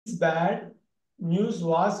bad, news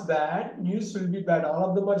was bad, news will be bad. All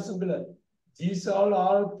of them are singular. These all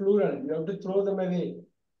are plural. You have to throw them away.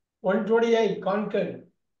 128, conquered.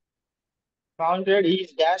 Counted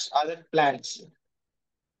is dash other plants.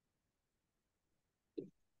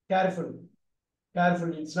 Careful,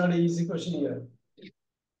 careful. It's not an easy question here.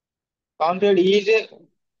 Counted is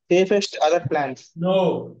safest other plants.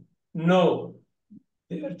 No, no.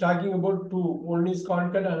 They are talking about two. One is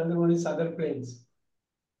conquered, another one is other planes.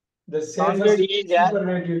 The Counted safest is as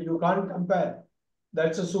superlative. You can't compare.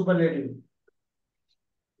 That's a superlative.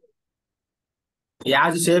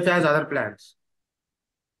 As safe as other plants.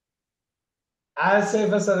 As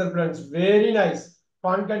safe as other plants. Very nice.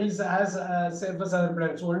 Conquered is as safe as other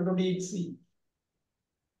plants. 128C.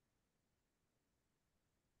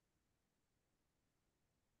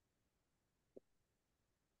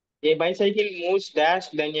 a bicycle moves dash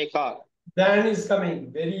than a car. Dan is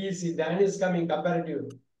coming. Very easy. Dan is coming. Comparative.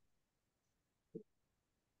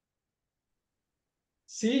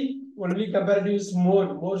 See, only comparative is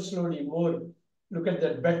more slowly, more. Look at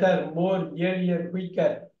that. Better, more, earlier,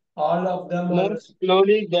 quicker. All of them are, Moves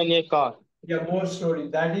slowly than a car. yeah, more slowly.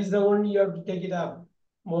 That is the one you have to take it up.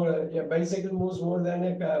 More, yeah, bicycle moves more than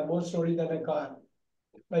a car, more slowly than a car.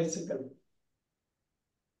 Bicycle.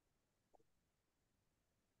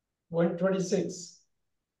 126.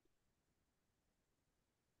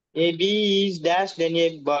 A bee is dash than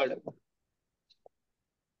a bird.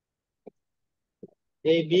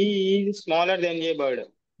 A bee is smaller than a bird.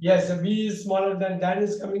 Yes, a B is smaller than Dan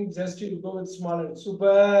is coming. Just you go with smaller.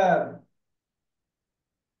 Super.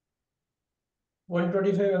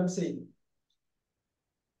 125 MC.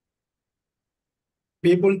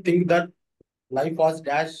 People think that life was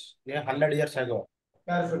dash 100 years ago.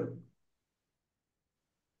 Careful.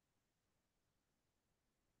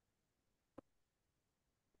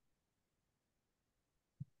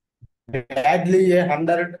 Badly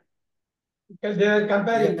 100 Because they are years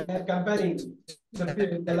comparing. They are comparing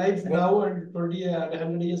the life ago. now and 20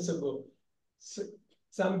 100 years ago. So,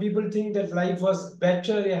 some people think that life was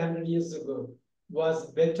better 100 years ago.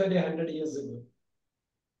 Was better 100 years ago.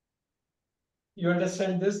 You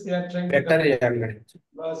understand this? They are trying to Better compare. 100.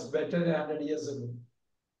 Was better 100 years ago.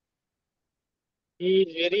 He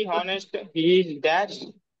is very honest. He is dash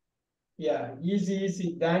Yeah, easy,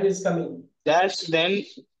 easy. Dan is coming. dash than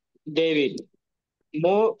David.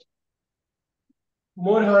 More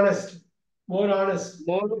More honest. More honest.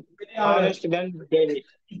 more Very honest. honest than David.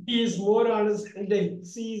 He is more honest than the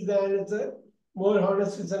C is the answer. More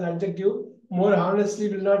honest is an adjective. More honestly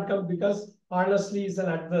will not come because honestly is an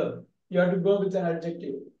adverb. You have to go with an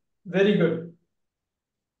adjective. Very good.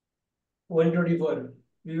 124.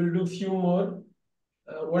 We will do few more.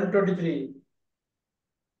 123.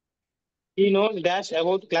 He knows dash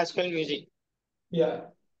about classical music. Yeah.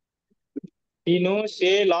 He knows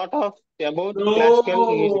a lot of about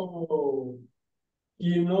classical music. No.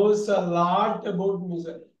 He knows a lot about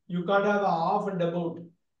music. You can't have a half and about.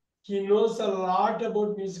 He knows a lot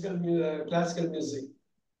about classical music.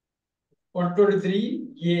 123.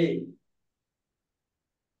 Yeah.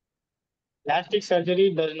 Plastic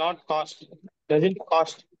surgery doesn't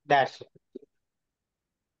cost dash.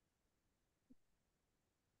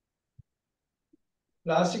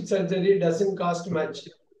 Plastic surgery doesn't cost much.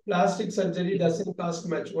 Plastic surgery doesn't cost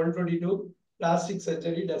much. 122. Plastic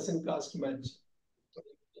surgery doesn't cost much.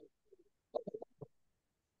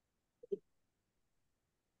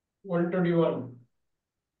 121.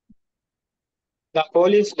 The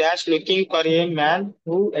police dash looking for a man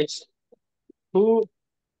who who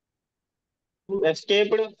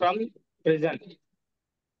escaped from prison.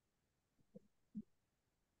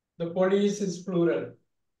 The police is plural.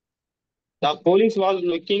 The police was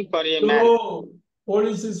looking for a man. No,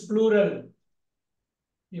 police is plural.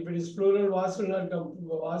 If it is plural, was will not come.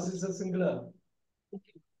 Was is a singular.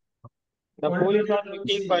 The police was 121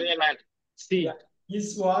 looking for C. a man. Yeah. See,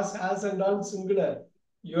 Is, was, has, and all singular.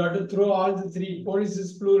 You have to throw all the three. Police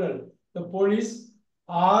is plural. The police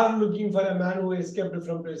are looking for a man who escaped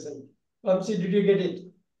from prison. Vamsi, did you get it?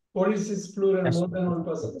 Police is plural, Yes. more than one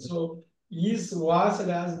person. So is, was, and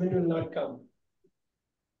has been will not come.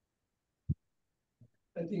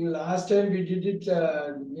 I think last time we did it,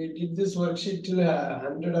 we did this worksheet till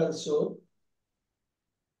 100 or so.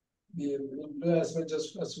 We will do as much as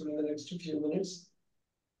possible in the next few minutes.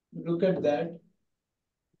 Look at that.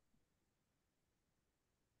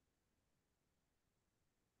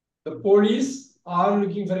 The police are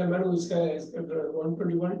looking for a man who is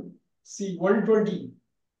 121. See, 120.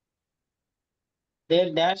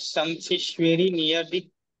 they dash some fish very near the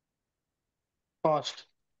coast.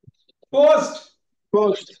 Coast.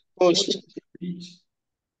 Coast. Coast. Coast. Beach.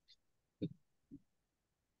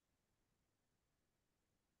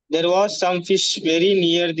 There was some fish very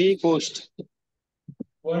near the coast.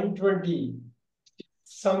 120.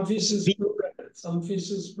 Some fish is B. plural. Some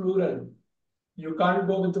fish is plural. You can't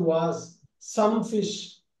go with was. Some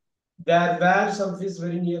fish. There were some fish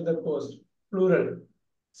very near the coast. Plural.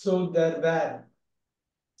 So there were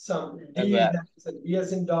some. There D is were. the answer. B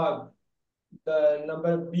as in dog. The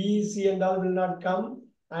number B, C, and all will not come,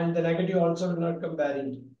 and the negative also will not come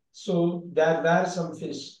variant. So there were some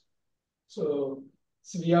fish. So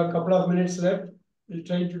we have a couple of minutes left. We'll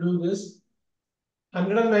try to do this.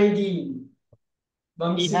 119. He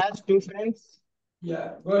Vamsi. has two friends.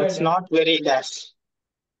 Yeah, go That's ahead. not very dash.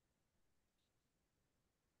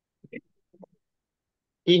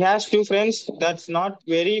 He has two friends. That's not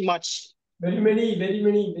very much. Very many, very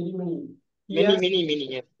many, very many. He Many, has, many, many.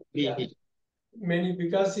 Yes. yeah, many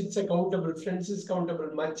because it's a countable. Friends is countable.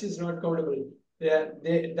 Much is not countable.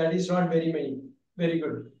 That is not very many. Very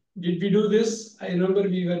good. Did we do this? I remember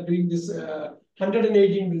we were doing this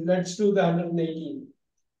 118. Let's do the 118.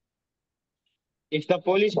 If the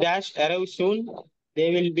police dash arrive soon,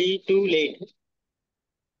 they will be too late.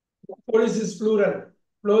 Police is plural.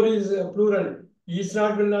 Plural is plural. Is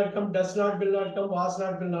not will not come, does not will not come, was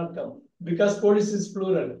not will not come. Because police is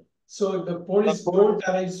plural. So the The police police don't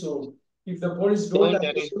arrive soon. If the police don't don't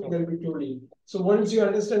arrive arrive soon, soon. they'll be too late. So once you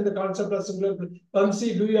understand the concept of singular,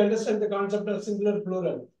 Vamsi, do you understand the concept of singular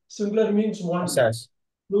plural? Singular means one. Yes, yes.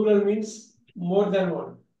 Plural means more than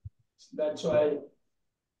one. That's why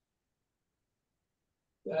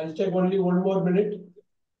I'll take only one more minute.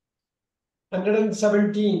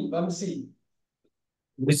 117, Vamsi.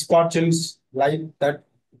 Misfortunes like that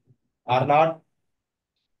are not.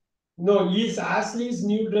 No, is Ashley's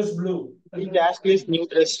new dress blue? He dash is new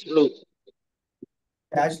dress blue.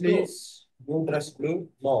 No. Ashley's blue dress blue.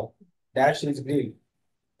 No. Dash is green.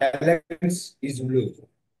 Helen's is blue.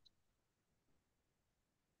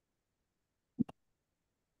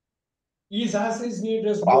 Is Ashley's new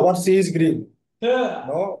dress blue? Ours is green. Her,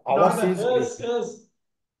 No, not ours is green. hers.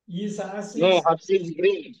 Is No, Ashley's hers is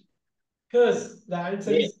green. hers? The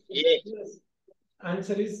answer Yeah, is yeah. hers.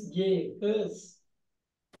 Answer is yay, hers.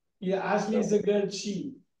 Yeah, Ashley is a girl,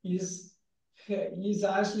 she is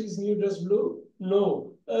Ashley's new dress blue?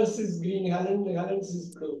 No, hers is green, Helen's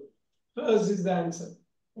is blue. Hers is the answer.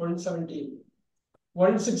 117.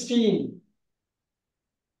 116.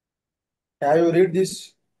 Have you read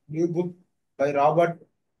this new book by Robert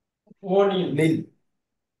O'Neill. Neil?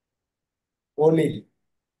 O'Neill.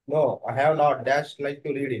 No, I have not. Dash like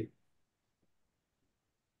to read it.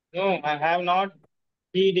 No, I have not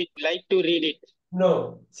read it. Like to read it.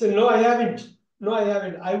 No. So no, I haven't. No, I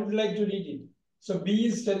haven't. I would like to read it. So B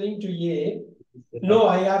is telling to A, no,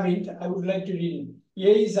 I haven't. I would like to read it.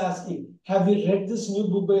 A is asking, have you read this new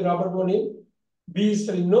book by Robert O'Neill? B is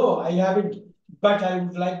telling, no, I haven't, but I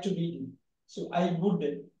would like to read it. So I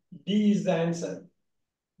would. D is the answer.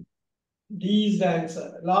 D is the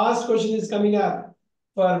answer. Last question is coming up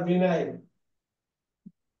for Vinay.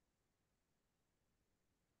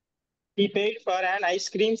 He paid for an ice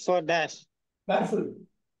cream for dash. Careful.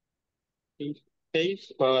 He paid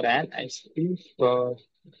for an ice cream for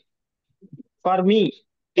me.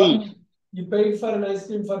 D. You paid for an ice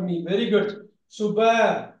cream for me. Very good.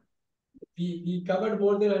 Super. We covered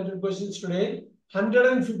more than 100 questions today.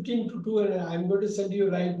 115 to 2, and I'm going to send you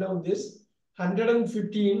right now this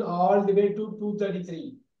 115 all the way to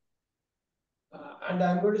 233. And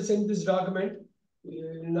I'm going to send this document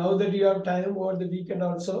now that you have time over the weekend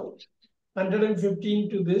also. 115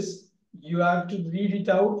 to this. You have to read it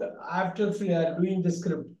out after doing the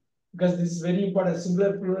script because this is very important.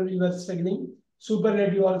 Singular, plural, you are struggling.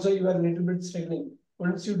 Superlative also, you are a little bit struggling.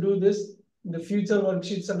 Once you do this, in the future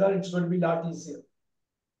worksheets and all, it's going to be a lot easier.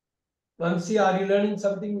 Vamsi, are you learning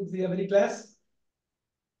something with every class?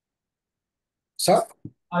 Sir?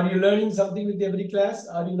 Are you learning something with every class?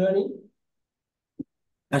 Are you learning?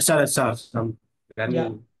 Yes, sir. Yes, sir. Yeah.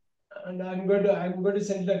 And I'm going to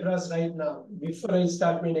send it across right now before I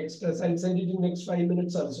start my next class. I'll send it in next 5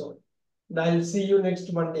 minutes or so. And I'll see you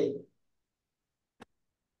next Monday.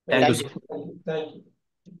 Thank you, Thank sir. you. Thank you.